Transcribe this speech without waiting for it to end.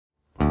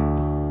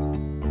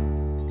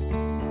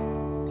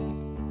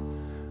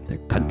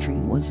country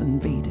was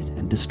invaded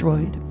and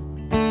destroyed.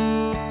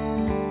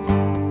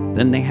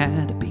 Then they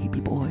had a baby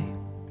boy.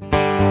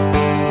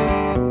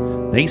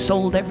 They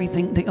sold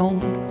everything they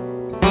owned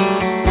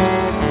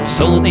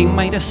so they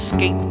might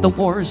escape the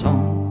war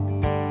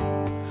zone.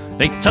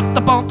 They took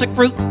the Baltic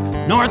route,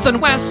 north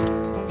and west.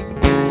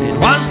 It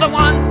was the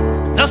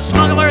one the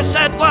smuggler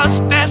said was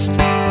best.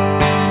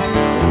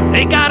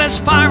 They got as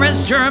far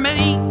as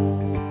Germany,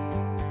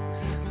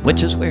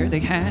 which is where they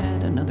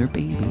had another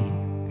baby.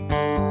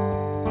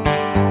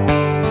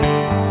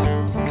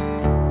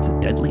 It's a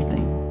deadly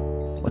thing,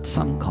 what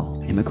some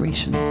call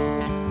immigration.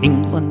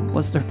 England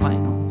was their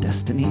final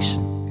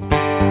destination.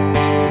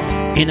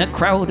 In a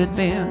crowded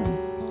van,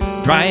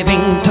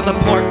 driving to the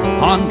port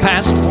on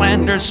past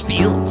Flanders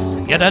fields,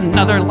 yet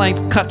another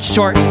life cut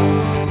short.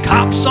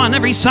 Cops on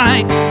every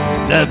side,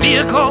 the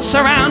vehicle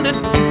surrounded.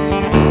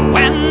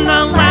 When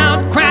the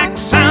loud crack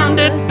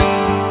sounded,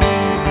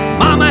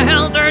 Mama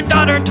held her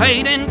daughter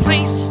tight in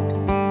place.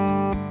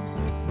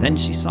 Then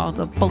she saw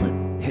the bullet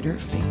hit her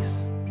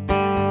face.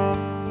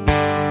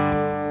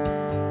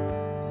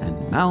 And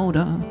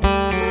Mawda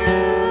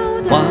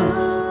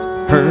was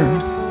her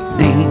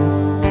name.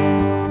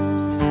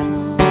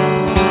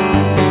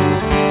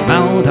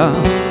 Mawda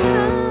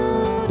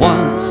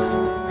was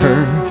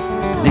her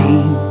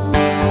name.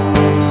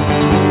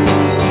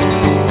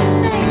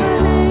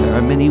 There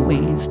are many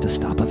ways to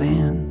stop a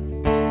van,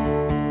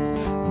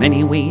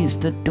 many ways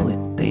to do it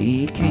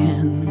they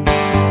can.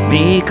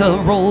 Make a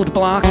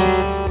roadblock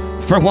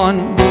for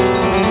one.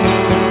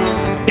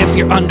 If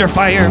you're under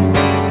fire,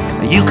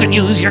 you can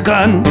use your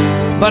gun.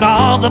 But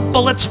all the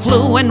bullets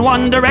flew in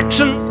one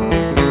direction.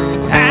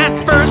 At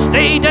first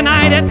they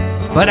denied it,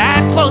 but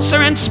at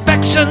closer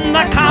inspection,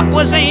 the cop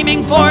was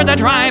aiming for the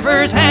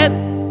driver's head.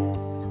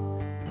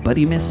 But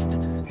he missed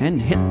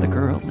and hit the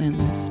girl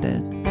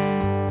instead.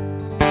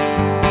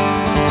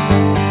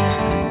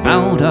 And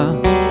Mawda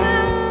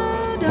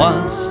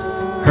was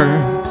her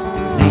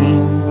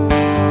name.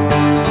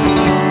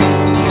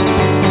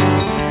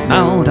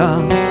 Mawda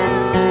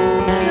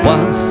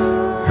was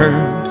her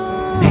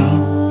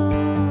name.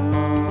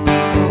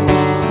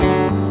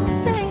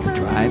 If the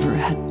driver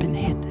had been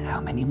hit,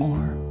 how many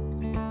more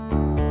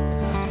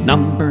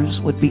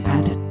numbers would be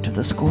added to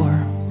the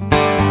score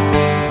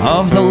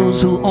of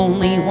those who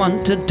only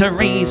wanted to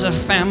raise a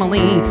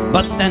family,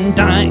 but then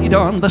died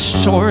on the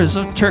shores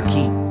of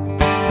Turkey,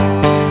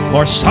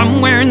 or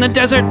somewhere in the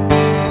desert,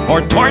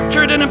 or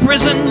tortured in a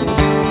prison,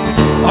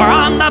 or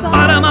on the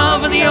bottom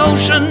of the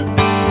ocean,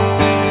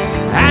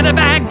 at a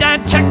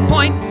Baghdad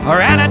checkpoint,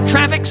 or at a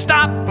traffic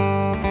stop,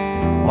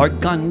 or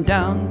gunned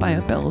down by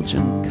a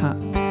Belgian cop.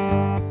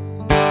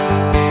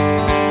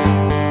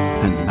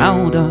 And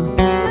Mawda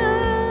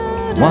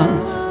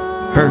was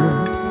her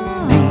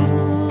name.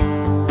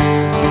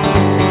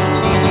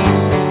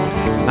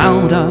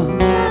 Mawda